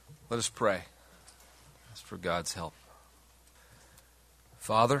Let us pray. Ask for God's help.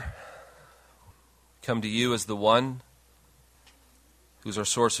 Father, come to you as the one who's our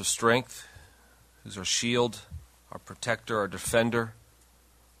source of strength, who's our shield, our protector, our defender,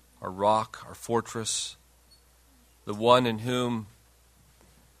 our rock, our fortress, the one in whom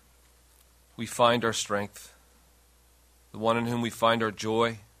we find our strength, the one in whom we find our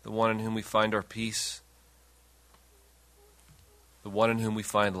joy, the one in whom we find our peace, the one in whom we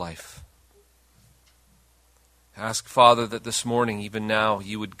find life. Ask, Father, that this morning, even now,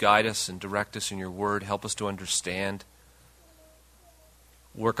 you would guide us and direct us in your word. Help us to understand.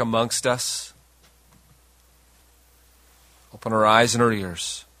 Work amongst us. Open our eyes and our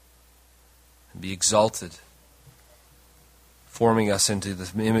ears. And be exalted, forming us into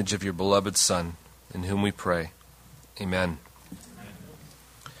the image of your beloved Son, in whom we pray. Amen.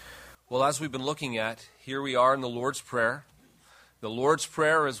 Well, as we've been looking at, here we are in the Lord's Prayer. The Lord's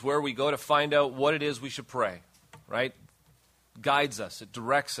Prayer is where we go to find out what it is we should pray, right? Guides us. It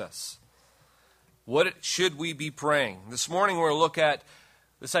directs us. What should we be praying? This morning we're going to look at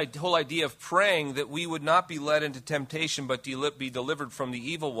this whole idea of praying that we would not be led into temptation but be delivered from the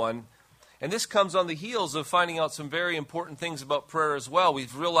evil one. And this comes on the heels of finding out some very important things about prayer as well.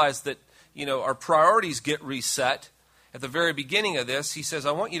 We've realized that, our priorities get reset. At the very beginning of this, he says,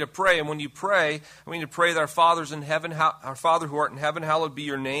 I want you to pray, and when you pray, I want you to pray that our Father's in heaven, our Father who art in heaven, hallowed be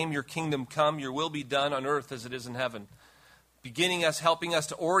your name, your kingdom come, your will be done on earth as it is in heaven. Helping us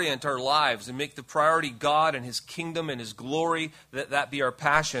to orient our lives and make the priority God and his kingdom and his glory, that be our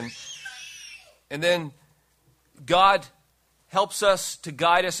passion. And then God helps us to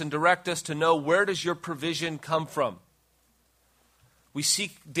guide us and direct us to know, where does your provision come from? We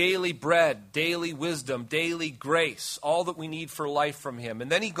seek daily bread, daily wisdom, daily grace, all that we need for life from him. And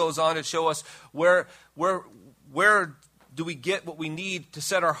then he goes on to show us where do we get what we need to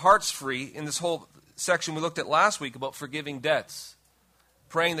set our hearts free in this whole section we looked at last week about forgiving debts.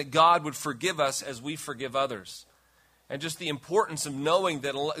 Praying that God would forgive us as we forgive others. And just the importance of knowing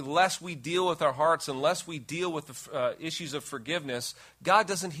that unless we deal with our hearts, unless we deal with the issues of forgiveness, God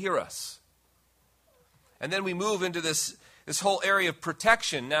doesn't hear us. And then we move into this whole area of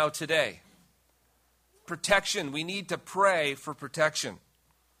protection now today. Protection. We need to pray for protection.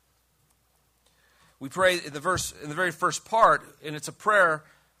 We pray in the very first part, and it's a prayer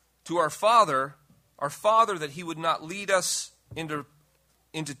to our Father that he would not lead us into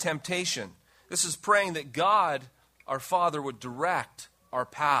temptation. This is praying that God, our Father, would direct our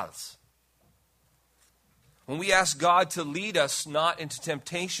paths. When we ask God to lead us not into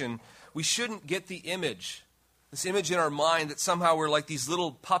temptation, we shouldn't get this image in our mind that somehow we're like these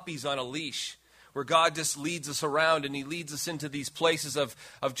little puppies on a leash, where God just leads us around and he leads us into these places of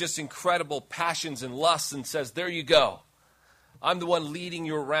just incredible passions and lusts and says, there you go. I'm the one leading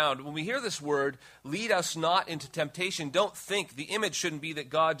you around. When we hear this word, lead us not into temptation, don't think, the image shouldn't be that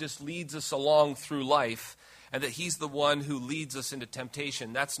God just leads us along through life and that he's the one who leads us into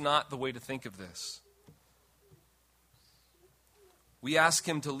temptation. That's not the way to think of this. We ask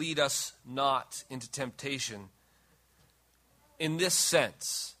him to lead us not into temptation in this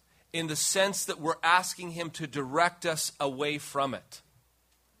sense, in the sense that we're asking him to direct us away from it.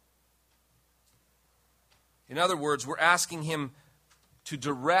 In other words, we're asking him to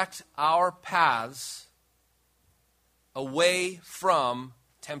direct our paths away from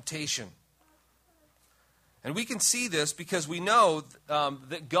temptation. And we can see this because we know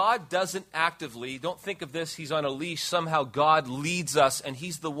that God doesn't actively, don't think of this, he's on a leash, somehow God leads us and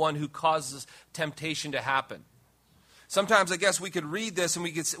he's the one who causes temptation to happen. Sometimes I guess we could read this and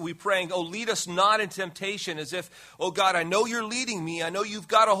we praying, lead us not in temptation, as if, God, I know you're leading me. I know you've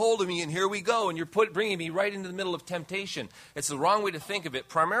got a hold of me, and here we go, and you're bringing me right into the middle of temptation. It's the wrong way to think of it,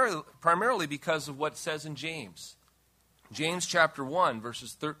 primarily because of what it says in James. James chapter 1,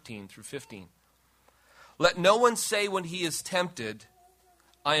 verses 13 through 15. Let no one say when he is tempted,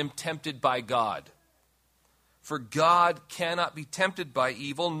 I am tempted by God. For God cannot be tempted by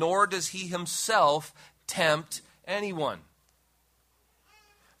evil, nor does he himself tempt anyone.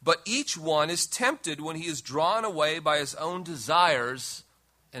 But each one is tempted when he is drawn away by his own desires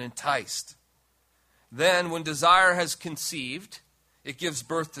and enticed. Then, when desire has conceived, it gives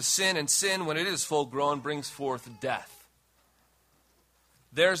birth to sin, and sin, when it is full grown, brings forth death.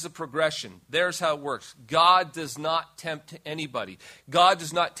 There's the progression. There's how it works. God does not tempt anybody. God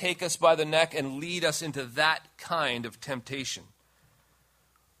does not take us by the neck and lead us into that kind of temptation.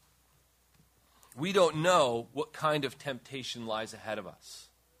 We don't know what kind of temptation lies ahead of us.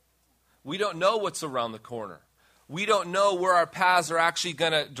 We don't know what's around the corner. We don't know where our paths are actually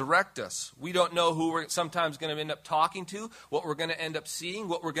going to direct us. We don't know who we're sometimes going to end up talking to, what we're going to end up seeing,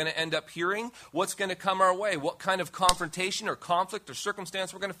 what we're going to end up hearing, what's going to come our way, what kind of confrontation or conflict or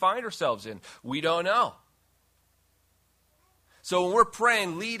circumstance we're going to find ourselves in. We don't know. So when we're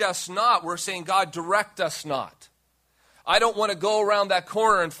praying, lead us not, we're saying, God, direct us not. I don't want to go around that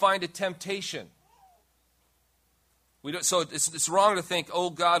corner and find a temptation. So it's wrong to think, oh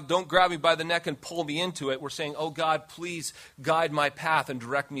God, don't grab me by the neck and pull me into it. We're saying, oh God, please guide my path and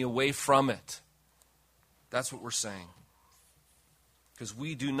direct me away from it. That's what we're saying. Because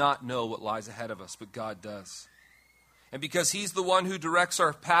we do not know what lies ahead of us, but God does. And because He's the one who directs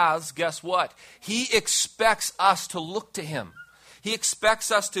our paths, guess what? He expects us to look to Him. He expects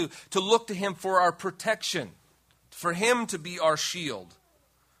us to look to Him for our protection, for Him to be our shield,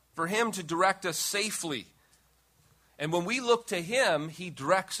 for Him to direct us safely. And when we look to Him, He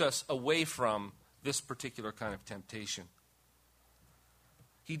directs us away from this particular kind of temptation.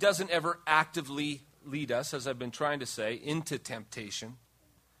 He doesn't ever actively lead us, as I've been trying to say, into temptation.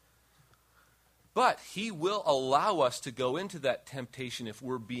 But He will allow us to go into that temptation if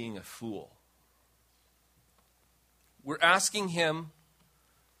we're being a fool. We're asking Him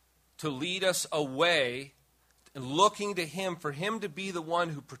to lead us away and looking to Him for Him to be the one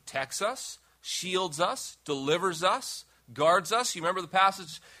who protects us, shields us, delivers us, guards us. You remember the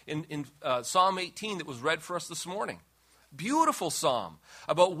passage in Psalm 18 that was read for us this morning? Beautiful psalm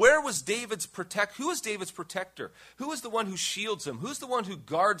about where was David's who is David's protector? Who is the one who shields him? Who's the one who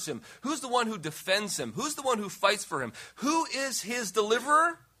guards him? Who's the one who defends him? Who's the one who fights for him? Who is his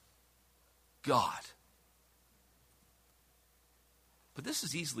deliverer? God. But this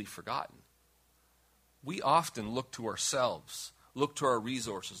is easily forgotten. We often look to ourselves, look to our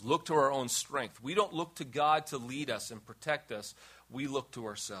resources, look to our own strength. We don't look to God to lead us and protect us. We look to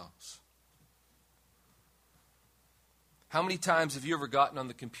ourselves. How many times have you ever gotten on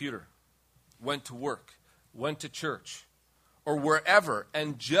the computer, went to work, went to church, or wherever,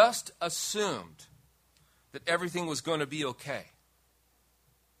 and just assumed that everything was going to be okay?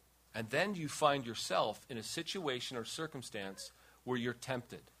 And then you find yourself in a situation or circumstance where you're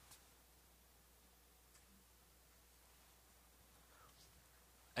tempted.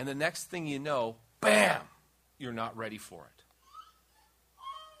 And the next thing you know, bam, you're not ready for it.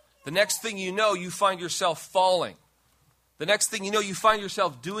 The next thing you know, you find yourself falling. The next thing you know, you find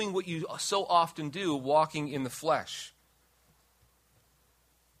yourself doing what you so often do, walking in the flesh.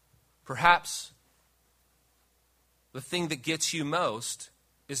 Perhaps the thing that gets you most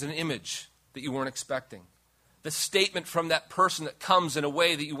is an image that you weren't expecting. The statement from that person that comes in a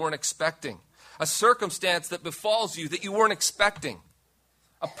way that you weren't expecting. A circumstance that befalls you that you weren't expecting.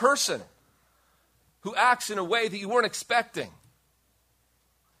 A person who acts in a way that you weren't expecting.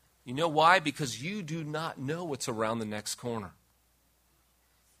 You know why? Because you do not know what's around the next corner.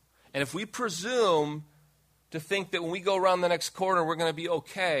 And if we presume to think that when we go around the next corner we're going to be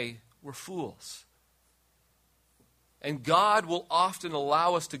okay, we're fools. And God will often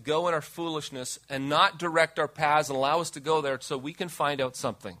allow us to go in our foolishness and not direct our paths and allow us to go there so we can find out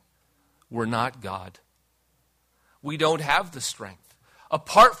something. We're not God. We don't have the strength.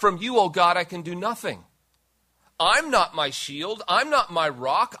 Apart from you, O God, I can do nothing. I'm not my shield. I'm not my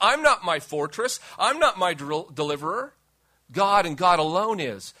rock. I'm not my fortress. I'm not my deliverer. God and God alone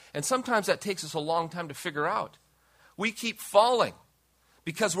is. And sometimes that takes us a long time to figure out. We keep falling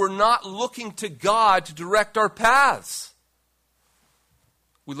because we're not looking to God to direct our paths.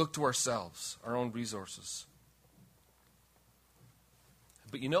 We look to ourselves, our own resources.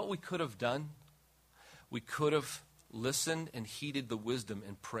 But you know what we could have done? We could have listened and heeded the wisdom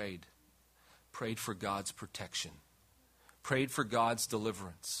and prayed. Prayed for God's protection. Prayed for God's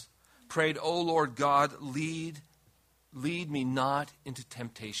deliverance. Prayed, oh Lord God, lead me not into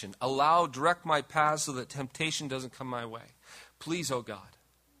temptation. Direct my path so that temptation doesn't come my way. Please, oh God.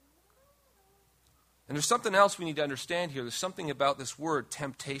 And there's something else we need to understand here. There's something about this word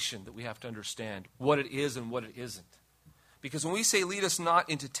temptation that we have to understand. What it is and what it isn't. Because when we say lead us not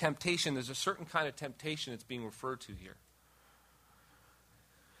into temptation, there's a certain kind of temptation that's being referred to here.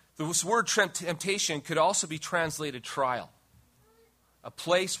 This word temptation could also be translated trial. A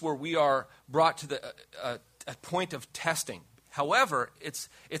place where we are brought to a point of testing. However, it's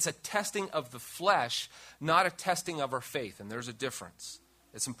a testing of the flesh, not a testing of our faith. And there's a difference.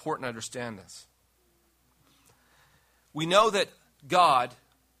 It's important to understand this. We know that God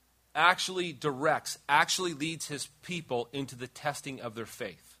actually leads His people into the testing of their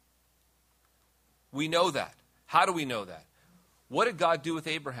faith. We know that. How do we know that? What did God do with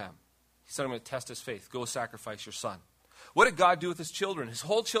Abraham? He said, I'm going to test his faith. Go sacrifice your son. What did God do with His children? His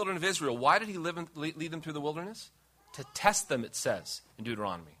whole children of Israel. Why did He lead them through the wilderness? To test them, it says in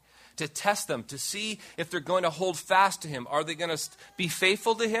Deuteronomy. To test them, to see if they're going to hold fast to him. Are they going to be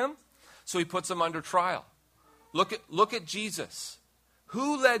faithful to him? So he puts them under trial. Look at Jesus.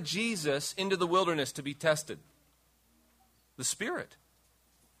 Who led Jesus into the wilderness to be tested? The Spirit.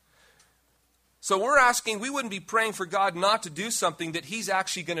 So we're asking, we wouldn't be praying for God not to do something that he's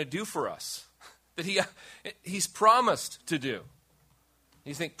actually going to do for us. That he's promised to do.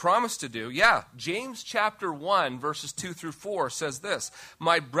 You think, promised to do? Yeah. James chapter 1, verses 2 through 4 says this.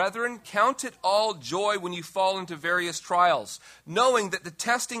 My brethren, count it all joy when you fall into various trials, knowing that the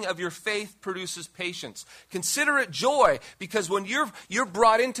testing of your faith produces patience. Consider it joy, because when you're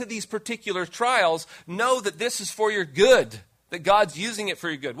brought into these particular trials, know that this is for your good, that God's using it for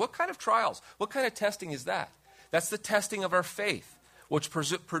your good. What kind of trials? What kind of testing is that? That's the testing of our faith, which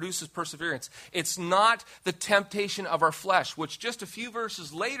produces perseverance. It's not the temptation of our flesh, which just a few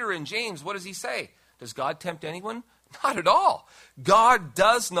verses later in James, what does he say? Does God tempt anyone? Not at all. God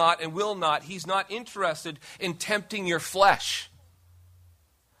does not and will not. He's not interested in tempting your flesh.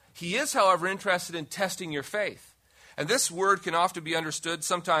 He is, however, interested in testing your faith. And this word can often be understood.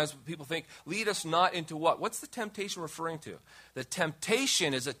 Sometimes people think, lead us not into what? What's the temptation referring to? The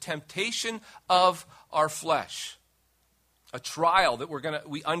temptation is a temptation of our flesh. A trial that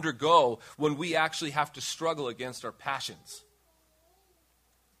we undergo when we actually have to struggle against our passions.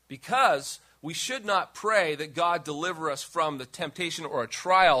 Because we should not pray that God deliver us from the temptation or a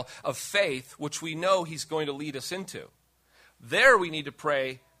trial of faith, which we know he's going to lead us into. There we need to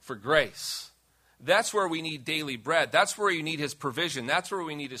pray for grace. That's where we need daily bread. That's where you need his provision. That's where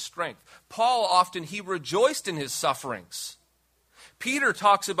we need his strength. Paul often, he rejoiced in his sufferings. Peter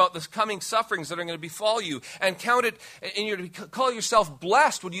talks about the coming sufferings that are going to befall you, and count it, and you're to call yourself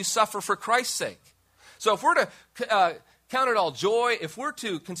blessed when you suffer for Christ's sake. So if we're to count it all joy, if we're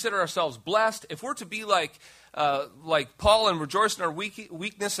to consider ourselves blessed, if we're to be like Paul and rejoice in our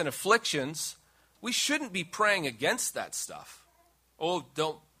weakness and afflictions, we shouldn't be praying against that stuff. Oh,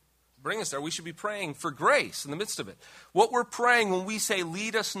 don't bring us there. We should be praying for grace in the midst of it. What we're praying when we say,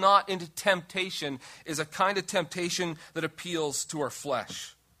 lead us not into temptation, is a kind of temptation that appeals to our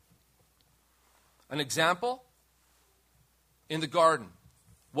flesh. An example, in the garden,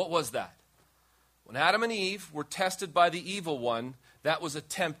 what was that? When Adam and Eve were tested by the evil one, that was a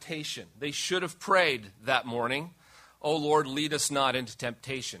temptation. They should have prayed that morning, oh Lord, lead us not into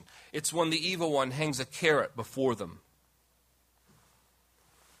temptation. It's when the evil one hangs a carrot before them.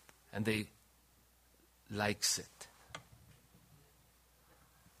 And they likes it.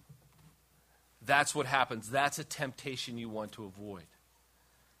 That's what happens. That's a temptation you want to avoid.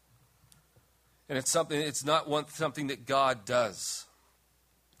 And it's not something that God does.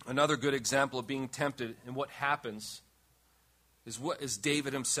 Another good example of being tempted and what happens is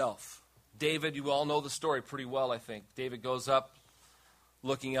David himself. David, you all know the story pretty well, I think. David goes up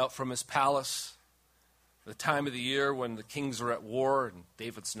looking out from his palace. The time of the year when the kings are at war and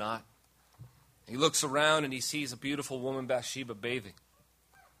David's not. He looks around and he sees a beautiful woman, Bathsheba, bathing.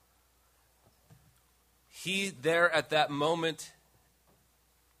 He there at that moment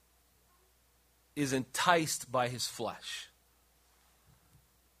is enticed by his flesh.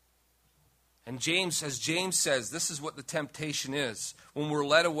 And as James says, this is what the temptation is, when we're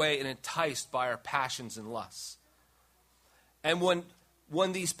led away and enticed by our passions and lusts. And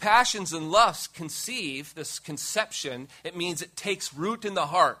when these passions and lusts conceive, this conception, it means it takes root in the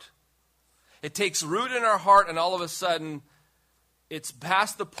heart. It takes root in our heart, and all of a sudden, it's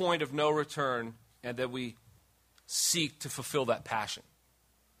past the point of no return, and that we seek to fulfill that passion.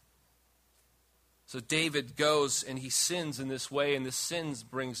 So David goes and he sins in this way, and this sin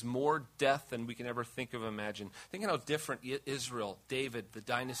brings more death than we can ever think of, imagine. Think how different Israel, David, the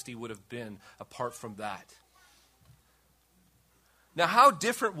dynasty would have been apart from that. Now, how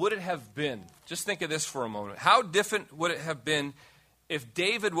different would it have been? Just think of this for a moment. How different would it have been if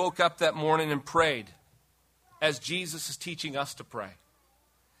David woke up that morning and prayed as Jesus is teaching us to pray?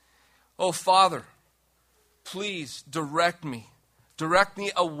 Oh, Father, please direct me. Direct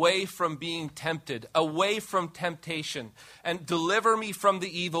me away from being tempted, away from temptation, and deliver me from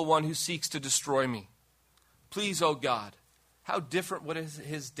the evil one who seeks to destroy me. Please, oh God. How different would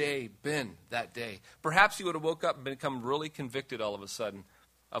his day been that day? Perhaps he would have woke up and become really convicted all of a sudden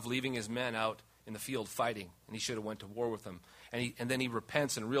of leaving his men out in the field fighting, and he should have went to war with them. And then he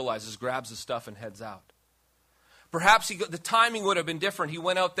repents and realizes, grabs his stuff and heads out. Perhaps the timing would have been different. He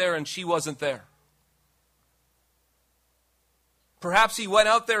went out there and she wasn't there. Perhaps he went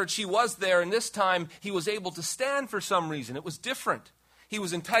out there and she was there, and this time he was able to stand for some reason. It was different. He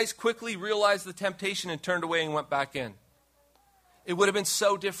was enticed quickly, realized the temptation, and turned away and went back in. It would have been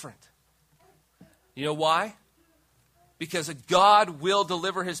so different. You know why? Because God will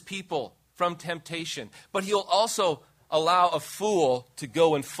deliver his people from temptation. But he'll also allow a fool to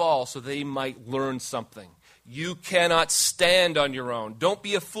go and fall so they might learn something. You cannot stand on your own. Don't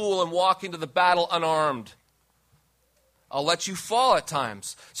be a fool and walk into the battle unarmed. I'll let you fall at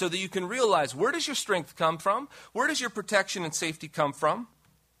times so that you can realize, where does your strength come from? Where does your protection and safety come from?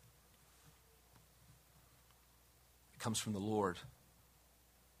 It comes from the Lord.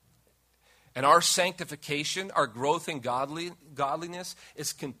 And our sanctification, our growth in godliness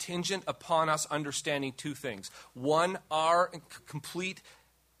is contingent upon us understanding two things. One, our complete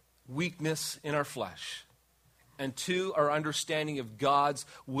weakness in our flesh. And two, our understanding of God's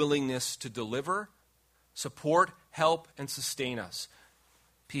willingness to deliver, support, help, and sustain us.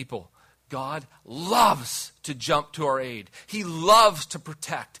 People, God loves to jump to our aid. He loves to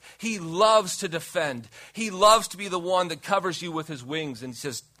protect. He loves to defend. He loves to be the one that covers you with his wings and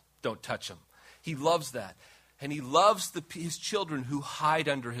says, don't touch him. He loves that. And he loves his children who hide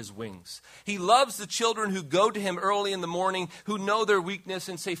under his wings. He loves the children who go to him early in the morning, who know their weakness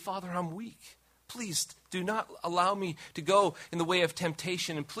and say, Father, I'm weak. Please do not allow me to go in the way of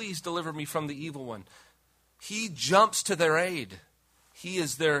temptation, and please deliver me from the evil one. He jumps to their aid. He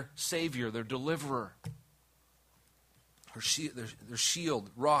is their Savior, their deliverer, their shield,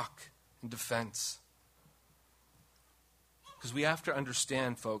 rock, and defense. Because we have to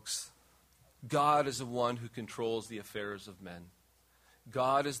understand, folks, God is the one who controls the affairs of men.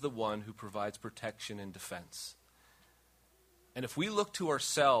 God is the one who provides protection and defense. And if we look to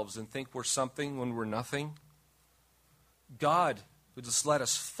ourselves and think we're something when we're nothing, God would just let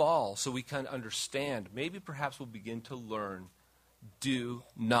us fall so we can understand. Maybe perhaps we'll begin to learn, do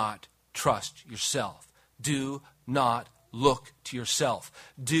not trust yourself. Do not look to yourself.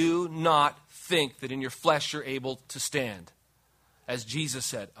 Do not think that in your flesh you're able to stand. As Jesus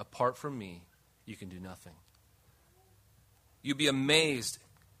said, apart from me, you can do nothing. You'd be amazed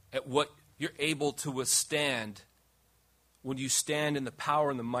at what you're able to withstand when you stand in the power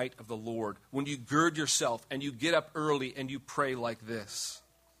and the might of the Lord, when you gird yourself and you get up early and you pray like this.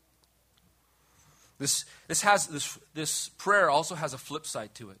 This prayer also has a flip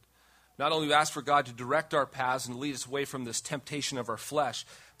side to it. Not only do we ask for God to direct our paths and lead us away from this temptation of our flesh,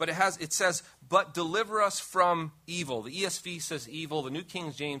 but it says, but deliver us from evil. The ESV says evil. The New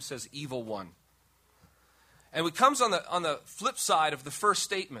King James says evil one. And it comes on the flip side of the first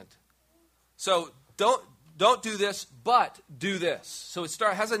statement. So don't do this, but do this. So it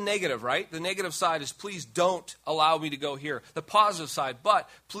has a negative, right? The negative side is, please don't allow me to go here. The positive side, but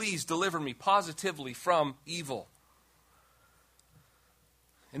please deliver me positively from evil.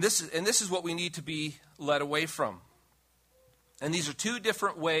 And this is what we need to be led away from. And these are two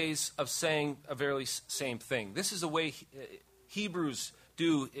different ways of saying a very same thing. This is the way Hebrews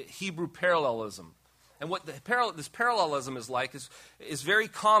do Hebrew parallelism. And what this parallelism is like is very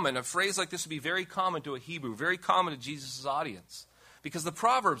common. A phrase like this would be very common to a Hebrew, very common to Jesus' audience. Because the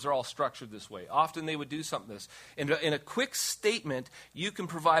Proverbs are all structured this way. Often they would do something this. In a quick statement, you can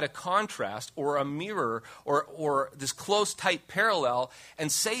provide a contrast or a mirror or this close, tight parallel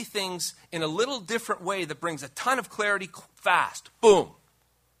and say things in a little different way that brings a ton of clarity fast. Boom.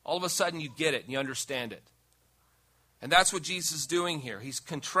 All of a sudden you get it and you understand it. And that's what Jesus is doing here. He's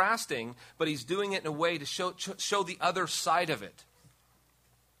contrasting, but he's doing it in a way to show the other side of it.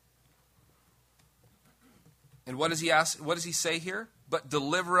 And what does he ask? What does he say here? But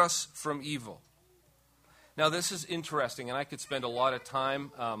deliver us from evil. Now this is interesting, and I could spend a lot of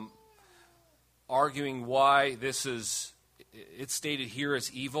time arguing why it's stated here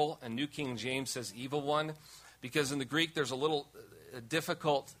as evil, and New King James says evil one, because in the Greek there's a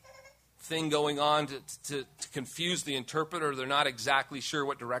difficult thing going on to confuse the interpreter. They're not exactly sure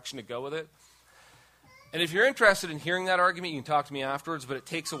what direction to go with it. And if you're interested in hearing that argument, you can talk to me afterwards, but it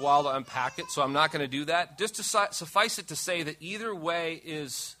takes a while to unpack it, so I'm not going to do that. Just to suffice it to say that either way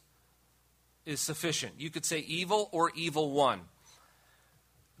is sufficient. You could say evil or evil one.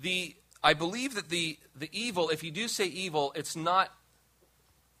 I believe that the evil, if you do say evil, it's not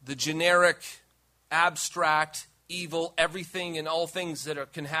the generic, abstract, evil, everything and all things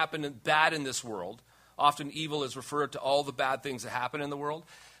that can happen bad in this world. Often evil is referred to all the bad things that happen in the world.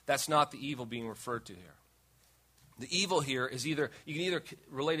 That's not the evil being referred to here. The evil here is you can either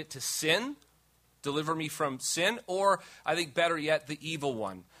relate it to sin, deliver me from sin, or I think better yet, the evil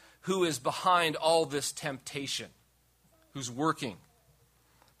one, who is behind all this temptation, who's working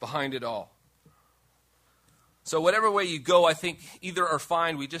behind it all. So whatever way you go, I think either are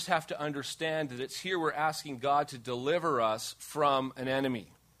fine. We just have to understand that it's here we're asking God to deliver us from an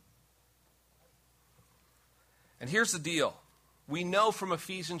enemy. And here's the deal. We know from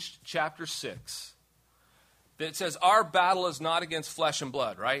Ephesians chapter 6 that says our battle is not against flesh and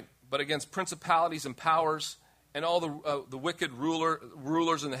blood, right? But against principalities and powers and all the wicked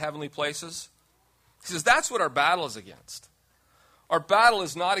rulers in the heavenly places. He says that's what our battle is against. Our battle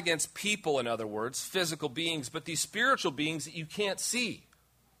is not against people, in other words, physical beings, but these spiritual beings that you can't see.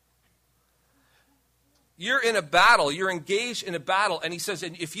 You're in a battle. You're engaged in a battle. And he says,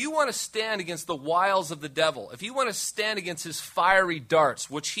 and if you want to stand against the wiles of the devil, if you want to stand against his fiery darts,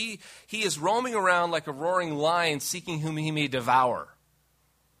 which he is roaming around like a roaring lion seeking whom he may devour,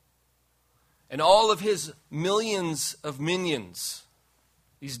 and all of his millions of minions,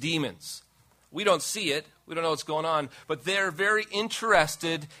 these demons, we don't see it. We don't know what's going on, but they're very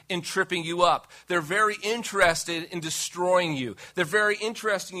interested in tripping you up. They're very interested in destroying you. They're very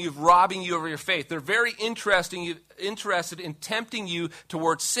interested in robbing you of your faith. They're very interested in tempting you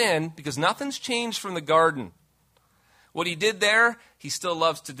towards sin, because nothing's changed from the garden. What he did there, he still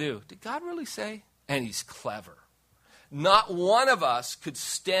loves to do. Did God really say? And he's clever. Not one of us could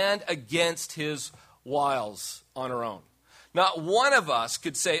stand against his wiles on our own. Not one of us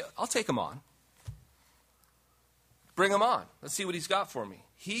could say, I'll take him on. Bring him on. Let's see what he's got for me.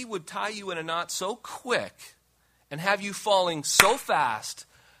 He would tie you in a knot so quick and have you falling so fast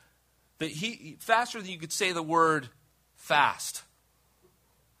that faster than you could say the word fast.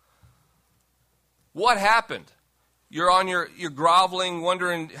 What happened? You're groveling,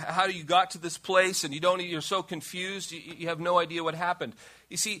 wondering how you got to this place, and you're so confused, you have no idea what happened.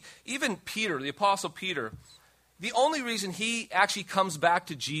 You see, even Peter, the Apostle Peter, the only reason he actually comes back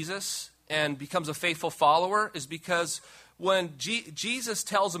to Jesus and becomes a faithful follower is because when Jesus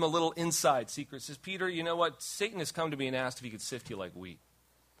tells him a little inside secret, says, Peter, you know what? Satan has come to me and asked if he could sift you like wheat.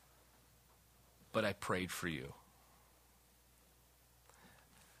 But I prayed for you.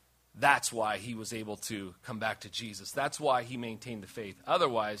 That's why he was able to come back to Jesus. That's why he maintained the faith.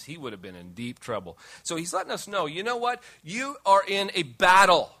 Otherwise, he would have been in deep trouble. So he's letting us know, you know what? You are in a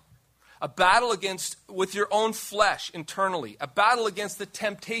battle. A battle with your own flesh internally. A battle against the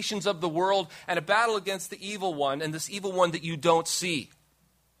temptations of the world, and a battle against the evil one, and this evil one that you don't see.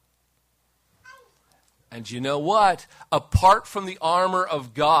 And you know what? Apart from the armor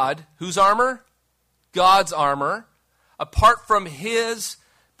of God, whose armor? God's armor. Apart from his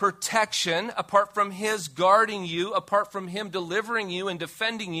protection, apart from his guarding you, apart from him delivering you and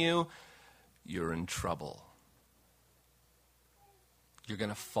defending you, you're in trouble. You're going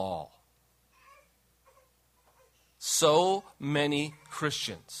to fall. So many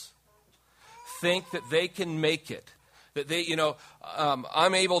Christians think that they can make it, that they,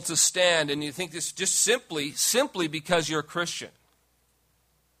 I'm able to stand, and you think this just simply because you're a Christian.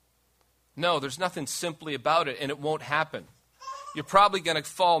 No, there's nothing simply about it, and it won't happen. You're probably going to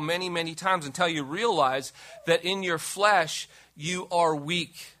fall many, many times until you realize that in your flesh you are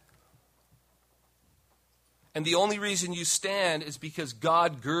weak. And the only reason you stand is because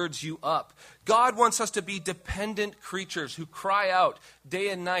God girds you up. God wants us to be dependent creatures who cry out day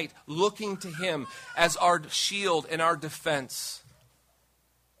and night, looking to him as our shield and our defense.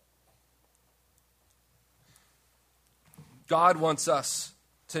 God wants us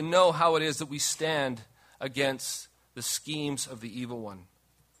to know how it is that we stand against the schemes of the evil one.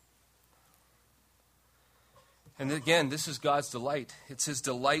 And again, this is God's delight. It's his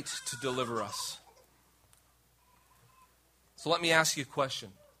delight to deliver us. So let me ask you a question.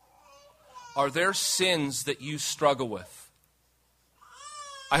 Are there sins that you struggle with?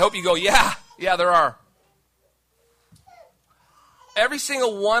 I hope you go, yeah, there are. Every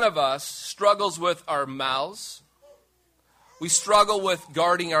single one of us struggles with our mouths. We struggle with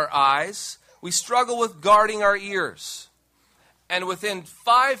guarding our eyes. We struggle with guarding our ears. And within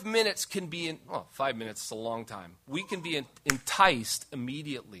 5 minutes 5 minutes is a long time. We can be enticed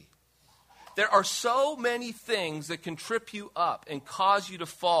immediately. There are so many things that can trip you up and cause you to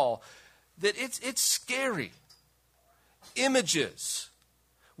fall that it's scary. Images.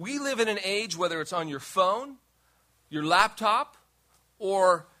 We live in an age, whether it's on your phone, your laptop,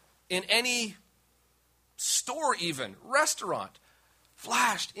 or in any store even, restaurant,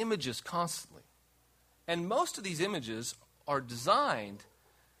 flashed images constantly. And most of these images are designed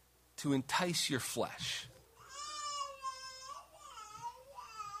to entice your flesh.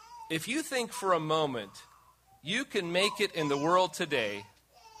 If you think for a moment you can make it in the world today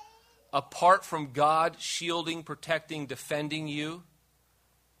apart from God shielding, protecting, defending you,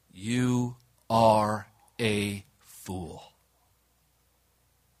 you are a fool.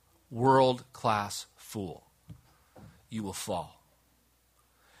 World-class fool. You will fall.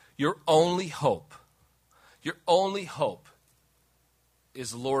 Your only hope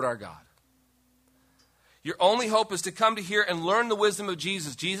is the Lord our God. Your only hope is to come to here and learn the wisdom of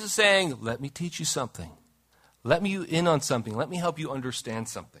Jesus. Jesus saying, let me teach you something. Let me in on something. Let me help you understand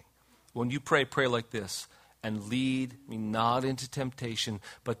something. When you pray, pray like this. And lead me not into temptation,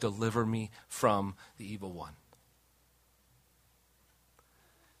 but deliver me from the evil one.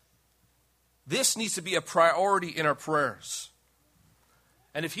 This needs to be a priority in our prayers.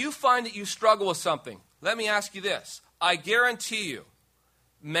 And if you find that you struggle with something, let me ask you this. I guarantee you,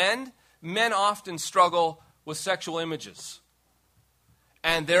 men often struggle with sexual images.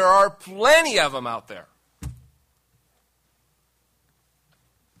 And there are plenty of them out there.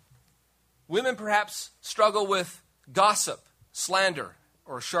 Women perhaps struggle with gossip, slander,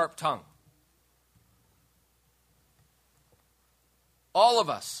 or a sharp tongue. All of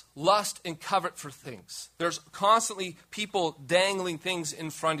us lust and covet for things. There's constantly people dangling things in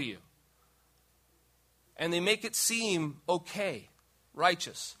front of you. And they make it seem okay,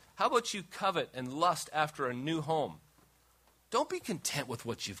 righteous. How about you covet and lust after a new home? Don't be content with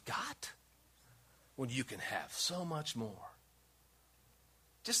what you've got when you can have so much more.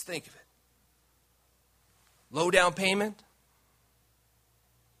 Just think of it. Low down payment.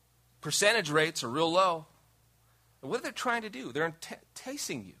 Percentage rates are real low. And what are they trying to do? They're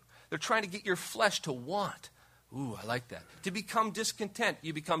enticing you. They're trying to get your flesh to want. Ooh, I like that. To become discontent.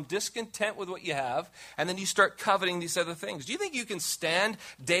 You become discontent with what you have, and then you start coveting these other things. Do you think you can stand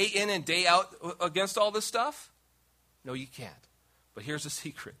day in and day out against all this stuff? No, you can't. But here's the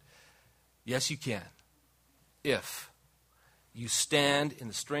secret. Yes, you can. If you stand in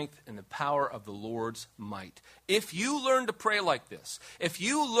the strength and the power of the Lord's might. If you learn to pray like this, if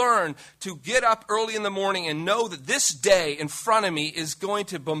you learn to get up early in the morning and know that this day in front of me is going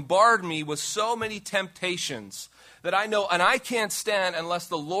to bombard me with so many temptations that I know, and I can't stand unless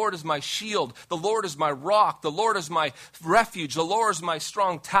the Lord is my shield, the Lord is my rock, the Lord is my refuge, the Lord is my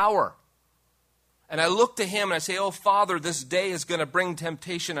strong tower. And I look to him and I say, oh, Father, this day is going to bring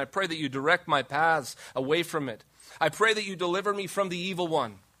temptation. I pray that you direct my paths away from it. I pray that you deliver me from the evil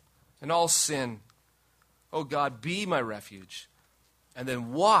one and all sin. Oh God, be my refuge. And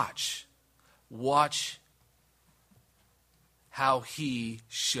then watch how he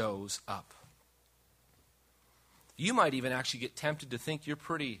shows up. You might even actually get tempted to think you're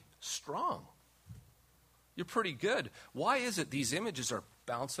pretty strong. You're pretty good. Why is it these images are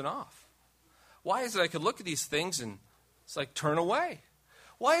bouncing off? Why is it I could look at these things and it's like turn away?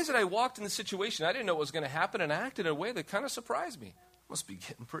 Why is it I walked in the situation, I didn't know what was going to happen, and I acted in a way that kind of surprised me? Must be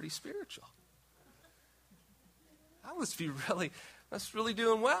getting pretty spiritual. I must really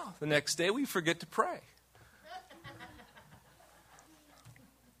doing well. The next day we forget to pray.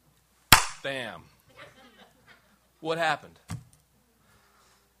 Bam. What happened?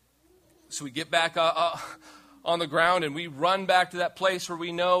 So we get back on the ground and we run back to that place where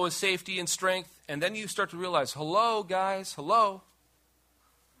we know is safety and strength, and then you start to realize, hello guys, hello.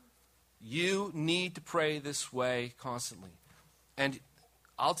 You need to pray this way constantly. And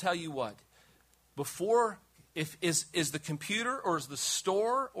I'll tell you what, is the computer or is the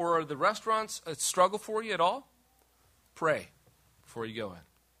store or are the restaurants a struggle for you at all? Pray before you go in.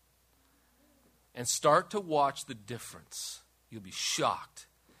 And start to watch the difference. You'll be shocked.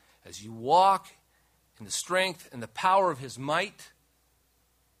 As you walk in the strength and the power of his might,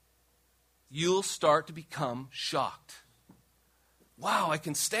 you'll start to become shocked. Wow, I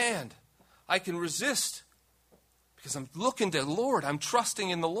can stand. I can resist because I'm looking to the Lord. I'm trusting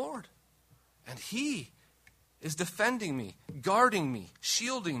in the Lord. And he is defending me, guarding me,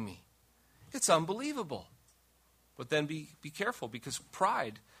 shielding me. It's unbelievable. But then be careful because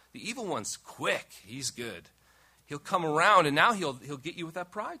pride, the evil one's quick. He's good. He'll come around and now he'll get you with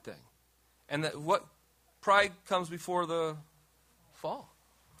that pride thing. And what pride comes before the fall.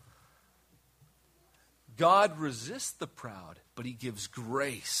 God resists the proud, but he gives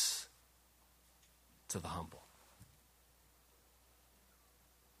grace to the humble.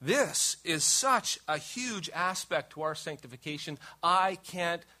 This is such a huge aspect to our sanctification. I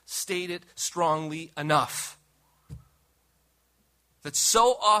can't state it strongly enough. That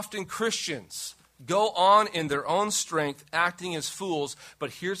so often Christians go on in their own strength, acting as fools.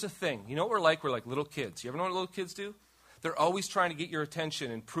 But here's the thing. You know what we're like? We're like little kids. You ever know what little kids do? They're always trying to get your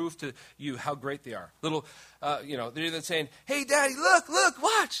attention and prove to you how great they are. They're either saying, hey, Daddy, look,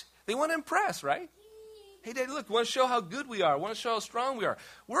 watch. They want to impress, right? Hey, Daddy, look, we want to show how good we are. We want to show how strong we are.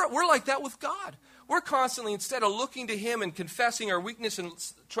 We're like that with God. We're constantly, instead of looking to him and confessing our weakness and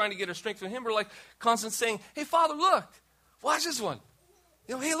trying to get our strength from him, we're like constantly saying, hey, Father, look. Watch this one.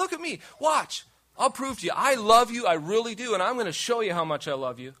 Hey, look at me. Watch. I'll prove to you. I love you. I really do. And I'm going to show you how much I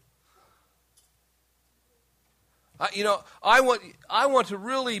love you. I want to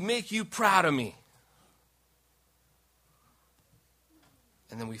really make you proud of me.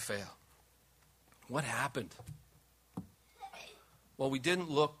 And then we fail. What happened? Well, we didn't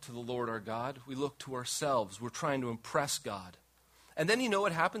look to the Lord our God. We looked to ourselves. We're trying to impress God. And then you know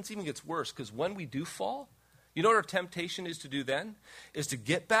what happens? It even gets worse, because when we do fall, you know what our temptation is to do then? Is to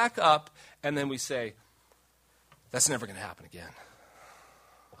get back up, and then we say, that's never going to happen again.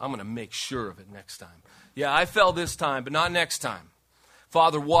 I'm going to make sure of it next time. Yeah, I fell this time, but not next time.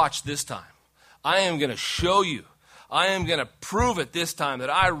 Father, watch this time. I am going to show you. I am going to prove it this time that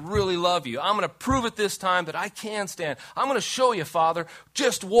I really love you. I'm going to prove it this time that I can stand. I'm going to show you, Father.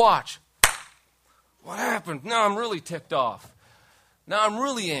 Just watch. What happened? Now I'm really ticked off. Now I'm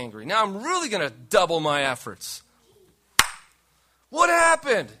really angry. Now I'm really going to double my efforts. What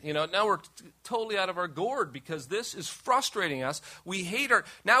happened? Now we're totally out of our gourd because this is frustrating us. We hate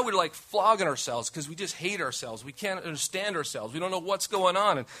now we're like flogging ourselves because we just hate ourselves. We can't understand ourselves. We don't know what's going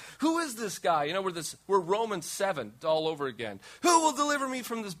on. And who is this guy? We're Romans 7 all over again. Who will deliver me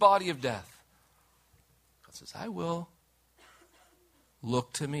from this body of death? God says, I will.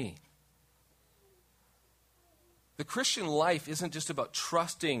 Look to me. The Christian life isn't just about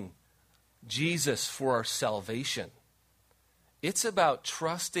trusting Jesus for our salvation. It's about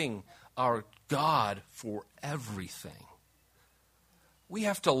trusting our God for everything. We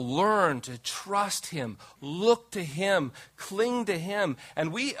have to learn to trust Him, look to Him, cling to Him.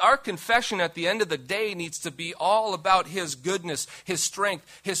 And our confession at the end of the day needs to be all about His goodness, His strength,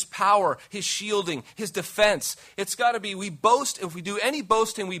 His power, His shielding, His defense. It's got to be, we boast, if we do any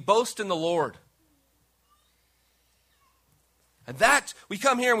boasting, we boast in the Lord. And that, we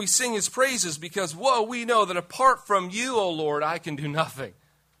come here and we sing His praises because, we know that apart from you, O Lord, I can do nothing.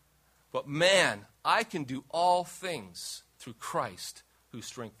 But man, I can do all things through Christ who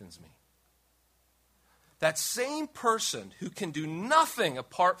strengthens me. That same person who can do nothing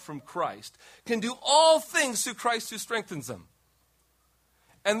apart from Christ can do all things through Christ who strengthens them.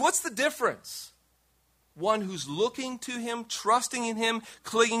 And what's the difference? One who's looking to Him, trusting in Him,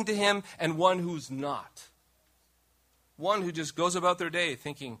 clinging to Him, and one who's not. One who just goes about their day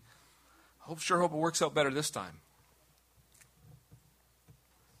thinking, hope it works out better this time.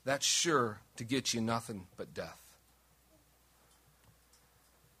 That's sure to get you nothing but death.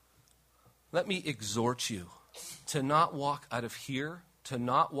 Let me exhort you to not walk out of here, to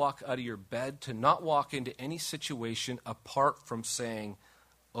not walk out of your bed, to not walk into any situation apart from saying,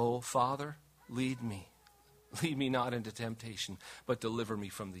 oh, Father, lead me. Lead me not into temptation, but deliver me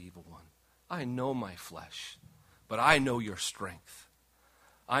from the evil one. I know my flesh. But I know your strength.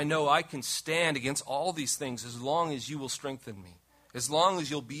 I know I can stand against all these things as long as you will strengthen me. As long as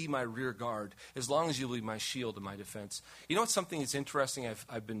you'll be my rear guard. As long as you'll be my shield and my defense. You know what's something that's interesting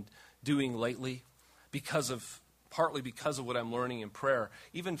I've been doing lately? Partly because of what I'm learning in prayer.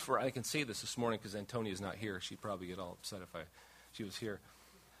 I can say this morning because Antonia's not here. She'd probably get all upset if she was here.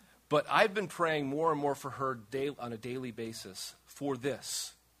 But I've been praying more and more for her on a daily basis for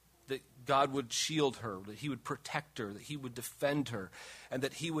this. That God would shield her, that He would protect her, that He would defend her, and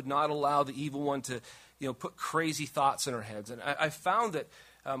that He would not allow the evil one to, put crazy thoughts in her heads. And I found that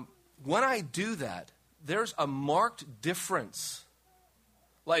when I do that, there's a marked difference,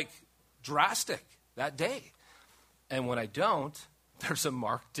 like drastic, that day. And when I don't, there's a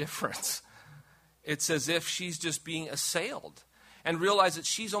marked difference. It's as if she's just being assailed. And realize that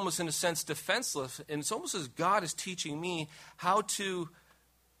she's almost, in a sense, defenseless. And it's almost as God is teaching me how to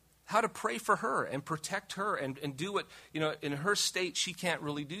pray for her and protect her and do what, in her state she can't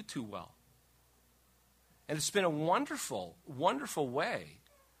really do too well. And it's been a wonderful, wonderful way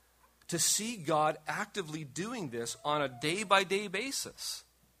to see God actively doing this on a day-by-day basis.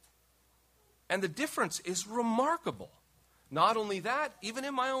 And the difference is remarkable. Not only that, even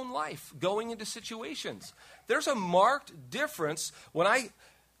in my own life, going into situations. There's a marked difference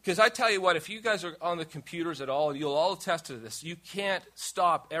because I tell you what, if you guys are on the computers at all, and you'll all attest to this, you can't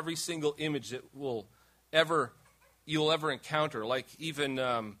stop every single image that you'll ever encounter. Like even,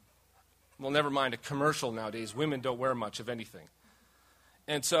 never mind a commercial nowadays. Women don't wear much of anything.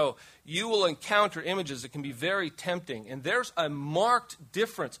 And so you will encounter images that can be very tempting. And there's a marked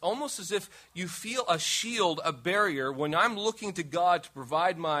difference, almost as if you feel a shield, a barrier. When I'm looking to God to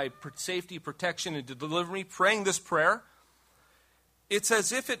provide my safety, protection, and to deliver me, praying this prayer, it's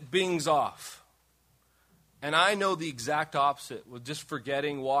as if it bings off. And I know the exact opposite, with just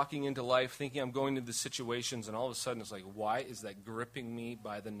forgetting, walking into life, thinking I'm going into situations, and all of a sudden it's like, why is that gripping me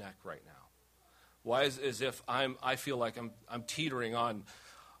by the neck right now? Why is as if I feel like I'm teetering on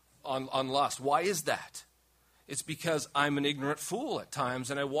lust? Why is that? It's because I'm an ignorant fool at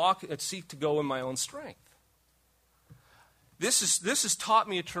times, and I seek to go in my own strength. This has taught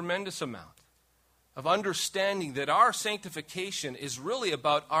me a tremendous amount. of understanding that our sanctification is really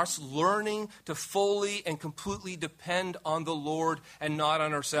about us learning to fully and completely depend on the Lord and not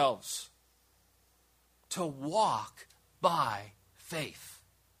on ourselves. To walk by faith,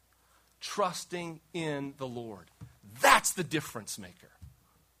 trusting in the Lord. That's the difference maker.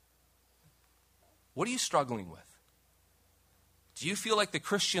 What are you struggling with? Do you feel like the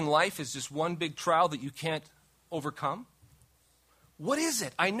Christian life is just one big trial that you can't overcome? What is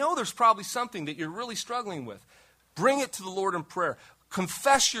it? I know there's probably something that you're really struggling with. Bring it to the Lord in prayer.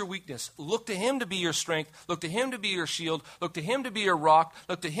 Confess your weakness. Look to Him to be your strength. Look to Him to be your shield. Look to Him to be your rock.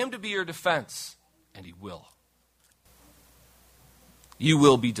 Look to Him to be your defense. And He will. You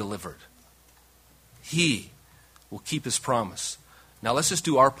will be delivered. He will keep His promise. Now let's just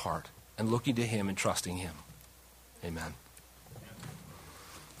do our part and looking to Him and trusting Him. Amen.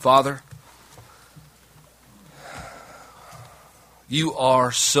 Father, You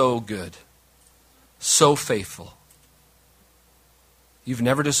are so good, so faithful. You've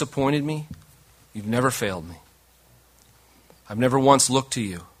never disappointed me. You've never failed me. I've never once looked to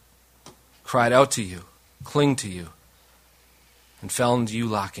You, cried out to You, clung to You, and found You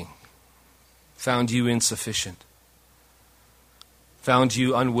lacking, found You insufficient, found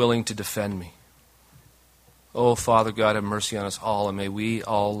You unwilling to defend me. Oh, Father God, have mercy on us all, and may we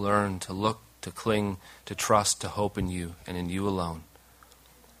all learn to look, to cling, to trust, to hope in You and in You alone.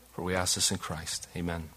 For we ask this in Christ. Amen.